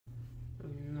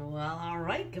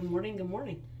right, good morning, good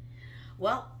morning.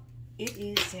 Well, it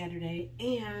is Saturday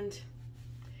and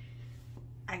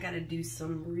I gotta do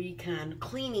some recon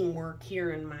cleaning work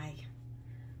here in my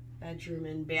bedroom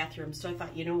and bathroom. So I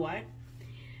thought, you know what?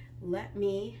 Let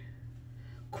me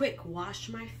quick wash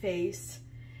my face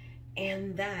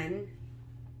and then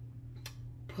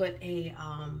put a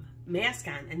mask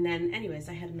on. And then anyways,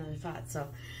 I had another thought. So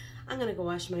I'm gonna go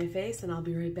wash my face and I'll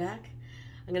be right back.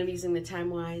 I'm gonna be using the Time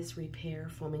Wise Repair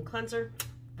Foaming Cleanser,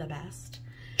 the best.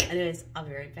 Anyways, I'll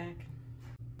be right back.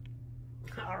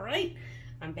 All right,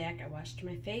 I'm back. I washed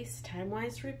my face. Time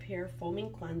Wise Repair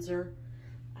Foaming Cleanser.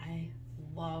 I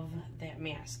love that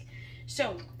mask.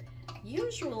 So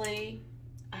usually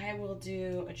I will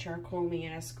do a charcoal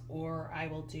mask or I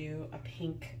will do a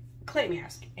pink clay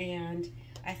mask. And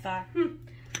I thought, I'm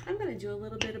gonna do a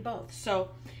little bit of both.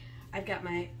 So I've got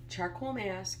my charcoal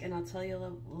mask, and I'll tell you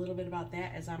a little bit about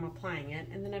that as I'm applying it.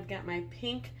 And then I've got my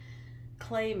pink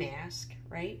clay mask,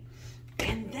 right?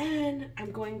 And then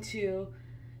I'm going to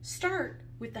start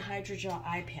with the Hydrogel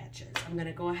eye patches. I'm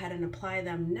gonna go ahead and apply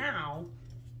them now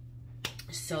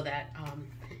so that,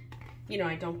 you know,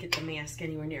 I don't get the mask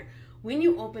anywhere near. When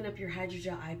you open up your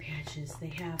Hydrogel eye patches, they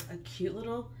have a cute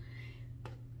little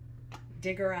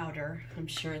digger outer. I'm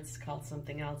sure it's called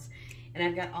something else. And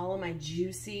I've got all of my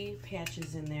juicy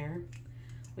patches in there,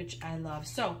 which I love.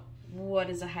 So what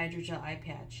is a hydrogel eye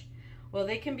patch? Well,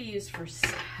 they can be used for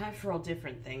several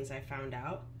different things, I found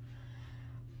out.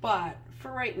 But for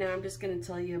right now, I'm just going to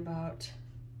tell you about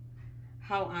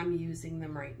how I'm using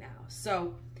them right now.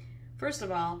 So first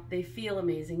of all, they feel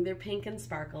amazing. They're pink and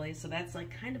sparkly, so that's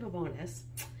like kind of a bonus.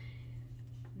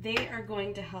 They are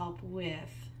going to help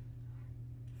with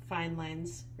fine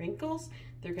lines, wrinkles.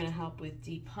 They're going to help with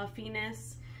deep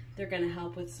puffiness. They're going to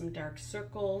help with some dark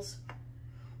circles.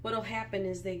 What'll happen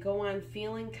is they go on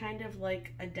feeling kind of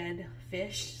like a dead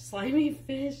fish, slimy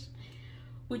fish,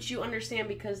 which you understand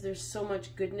because there's so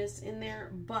much goodness in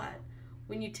there. But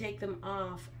when you take them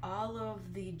off, all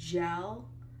of the gel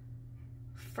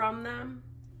from them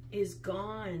is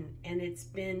gone, and it's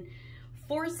been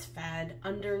force-fed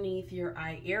underneath your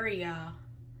eye area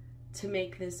to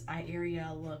make this eye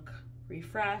area look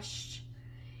refreshed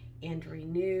and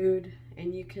renewed.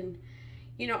 And you can,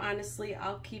 you know, honestly,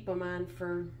 I'll keep them on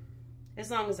for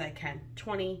as long as I can,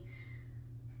 20,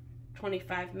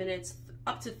 25 minutes,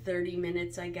 up to 30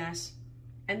 minutes, I guess.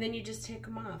 And then you just take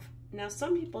them off. Now,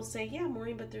 some people say, yeah,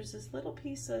 Maureen, but there's this little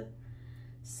piece of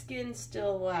skin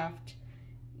still left.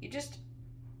 You just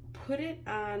put it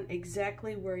on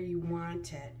exactly where you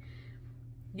want it.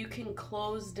 You can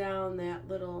close down that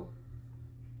little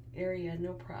area,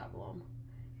 no problem.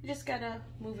 You just gotta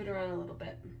move it around a little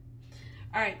bit.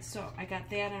 All right, so I got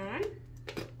that on.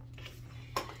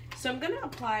 So I'm gonna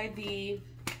apply the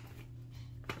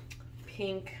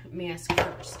pink mask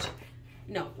first.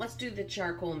 No, let's do the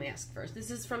charcoal mask first. This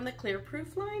is from the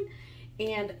Clearproof line.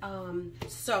 And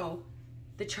so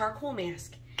the charcoal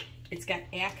mask, it's got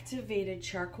activated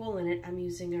charcoal in it. I'm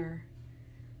using our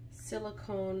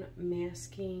silicone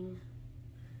masking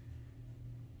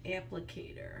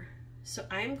applicator. So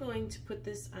I'm going to put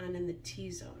this on in the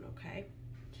T-zone, okay?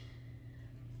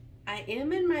 I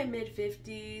am in my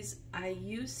mid-50s. I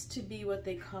used to be what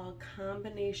they call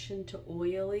combination to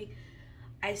oily.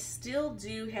 I still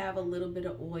do have a little bit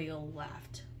of oil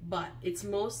left, but it's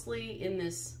mostly in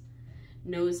this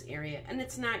nose area, and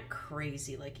it's not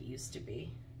crazy like it used to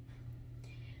be.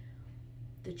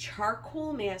 The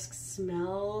charcoal mask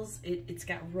smells, it's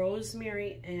got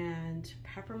rosemary and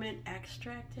peppermint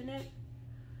extract in it,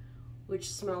 which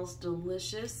smells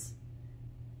delicious.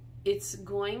 It's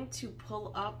going to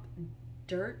pull up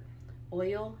dirt,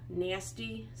 oil,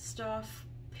 nasty stuff,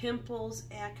 pimples,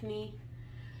 acne,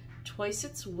 twice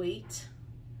its weight.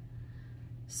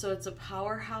 So it's a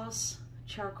powerhouse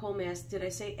charcoal mask. Did I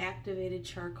say activated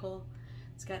charcoal?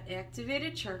 It's got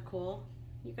activated charcoal.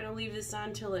 You're gonna leave this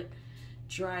on till it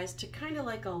dries to kind of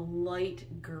like a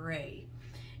light gray.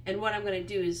 And what I'm gonna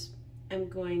do is I'm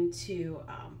going to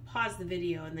pause the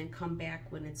video and then come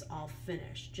back when it's all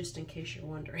finished, just in case you're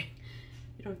wondering.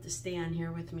 You don't have to stay on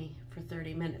here with me for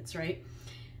 30 minutes, right?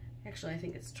 Actually, I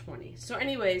think it's 20. So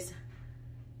anyways,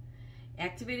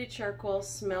 activated charcoal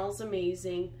smells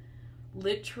amazing,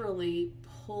 literally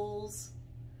pulls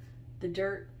the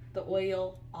dirt, the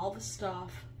oil, all the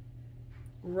stuff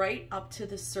right up to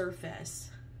the surface.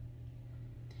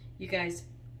 You guys,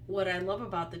 what I love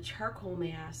about the charcoal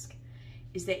mask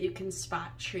is that you can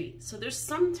spot treat. So there's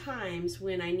some times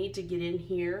when I need to get in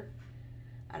here.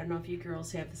 I don't know if you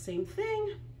girls have the same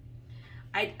thing.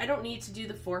 I don't need to do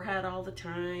the forehead all the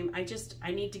time.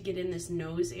 I need to get in this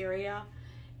nose area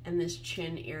and this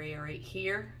chin area right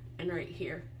here. and right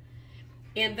here.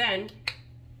 And then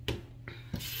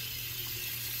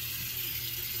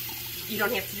you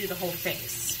don't have to do the whole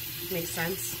face. Makes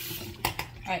sense? All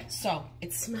right, so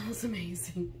it smells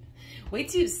amazing. Wait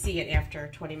till you see it after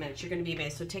 20 minutes. You're gonna be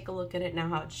amazed. So take a look at it now,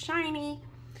 how it's shiny.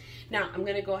 Now I'm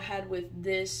gonna go ahead with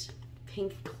this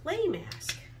pink clay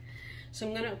mask. So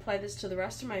I'm gonna apply this to the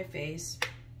rest of my face.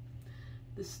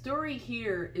 The story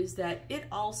here is that it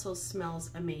also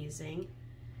smells amazing,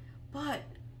 but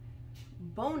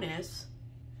bonus,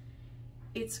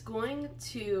 it's going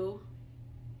to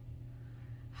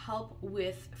help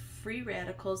with free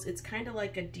radicals. It's kind of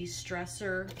like a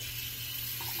de-stressor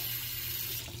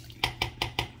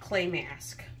clay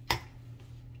mask.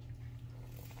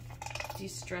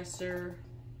 De-stressor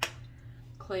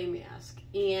clay mask.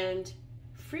 And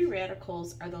free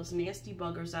radicals are those nasty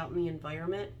buggers out in the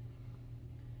environment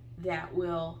that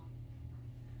will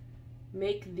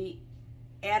make the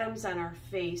atoms on our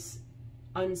face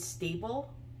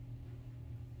unstable,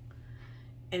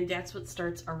 and that's what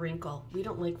starts a wrinkle. We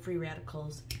don't like free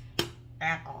radicals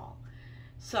at all.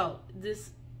 So this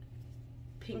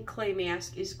pink clay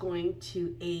mask is going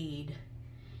to aid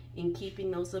in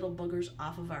keeping those little boogers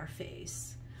off of our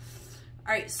face.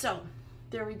 All right, so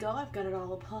there we go. I've got it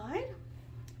all applied.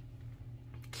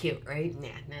 Cute, right? Nah,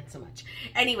 not so much.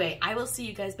 Anyway, I will see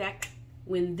you guys back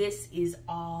when this is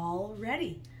all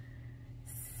ready.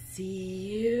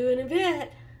 See you in a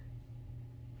bit.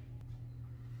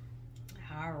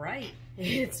 All right,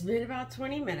 it's been about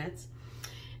 20 minutes,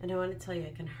 and I want to tell you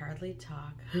I can hardly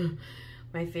talk.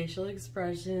 My facial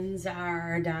expressions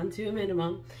are down to a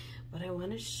minimum, but I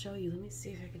want to show you. Let me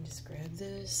see if I can just grab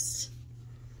this.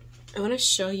 I want to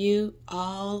show you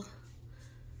all.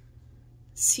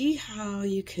 See how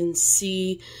you can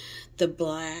see the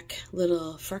black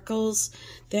little freckles?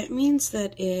 That means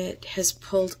that it has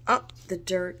pulled up the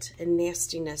dirt and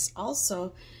nastiness.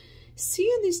 Also,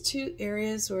 see in these two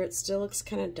areas where it still looks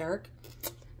kind of dark?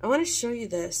 I want to show you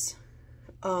this.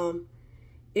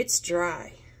 It's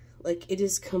dry. Like, it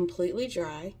is completely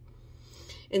dry.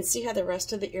 And see how the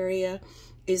rest of the area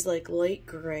is like light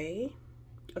gray?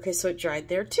 Okay, so it dried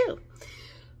there too.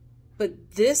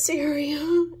 But this area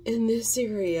and this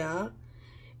area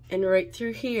and right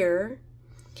through here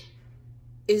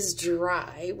is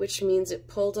dry, which means it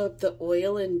pulled up the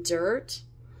oil and dirt.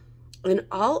 And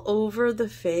all over the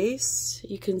face,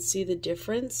 you can see the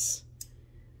difference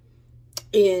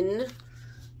in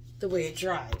the way it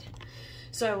dried.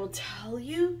 So I will tell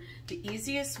you the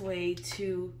easiest way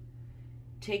to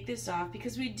take this off,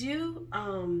 because we do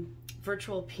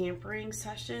virtual pampering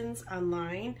sessions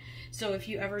online. So if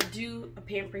you ever do a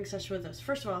pampering session with us,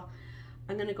 first of all,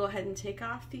 I'm gonna go ahead and take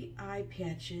off the eye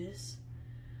patches,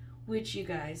 which, you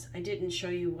guys, I didn't show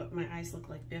you what my eyes look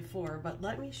like before, but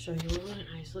let me show you what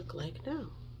my eyes look like now.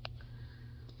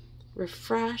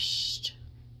 Refreshed.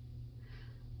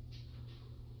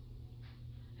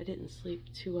 I didn't sleep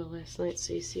too well last night,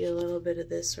 so you see a little bit of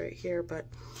this right here, but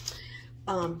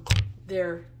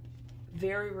they're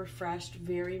very refreshed,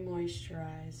 very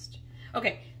moisturized.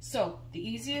 Okay, so the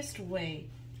easiest way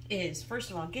is,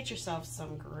 first of all, get yourself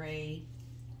some gray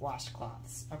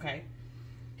washcloths, okay?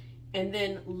 And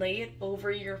then lay it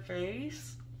over your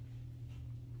face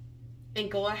and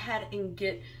go ahead and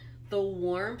get the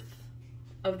warmth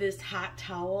of this hot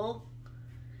towel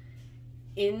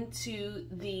into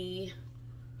the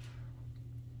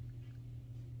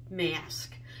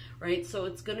mask, right? So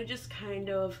it's gonna just kind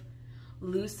of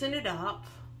loosen it up,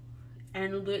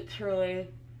 and literally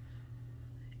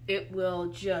it will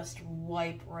just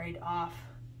wipe right off.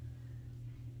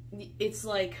 It's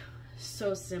like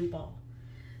so simple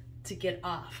to get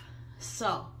off.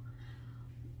 So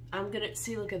I'm gonna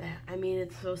see, look at that. I mean,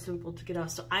 it's so simple to get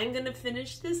off. So I'm gonna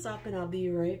finish this up and I'll be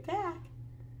right back.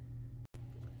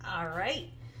 All right,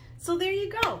 so there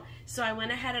you go. So I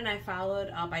went ahead and I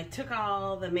followed up. I took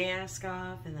all the mask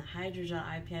off and the hydrogel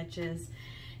eye patches,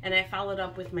 and I followed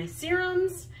up with my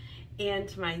serums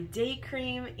and my day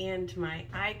cream and my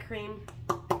eye cream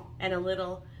and a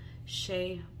little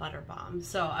Shea Butter Balm.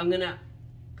 So I'm gonna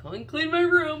go and clean my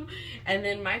room, and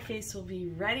then my face will be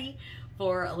ready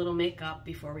for a little makeup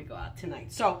before we go out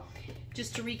tonight. So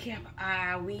just to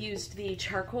recap, we used the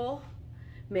charcoal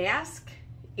mask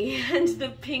and the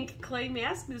pink clay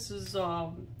mask. This is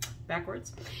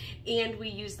backwards. And we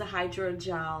used the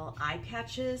hydrogel eye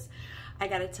patches. I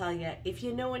gotta tell you, if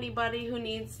you know anybody who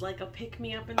needs like a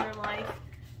pick-me-up in their life,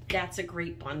 that's a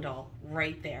great bundle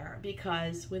right there,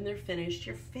 because when they're finished,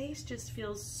 your face just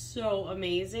feels so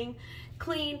amazing,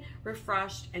 clean,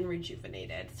 refreshed, and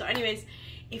rejuvenated. So anyways,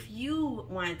 if you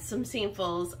want some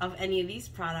samples of any of these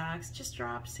products, just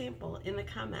drop sample in the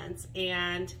comments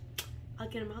and I'll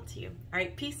get them out to you. All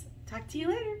right, peace. Talk to you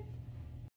later.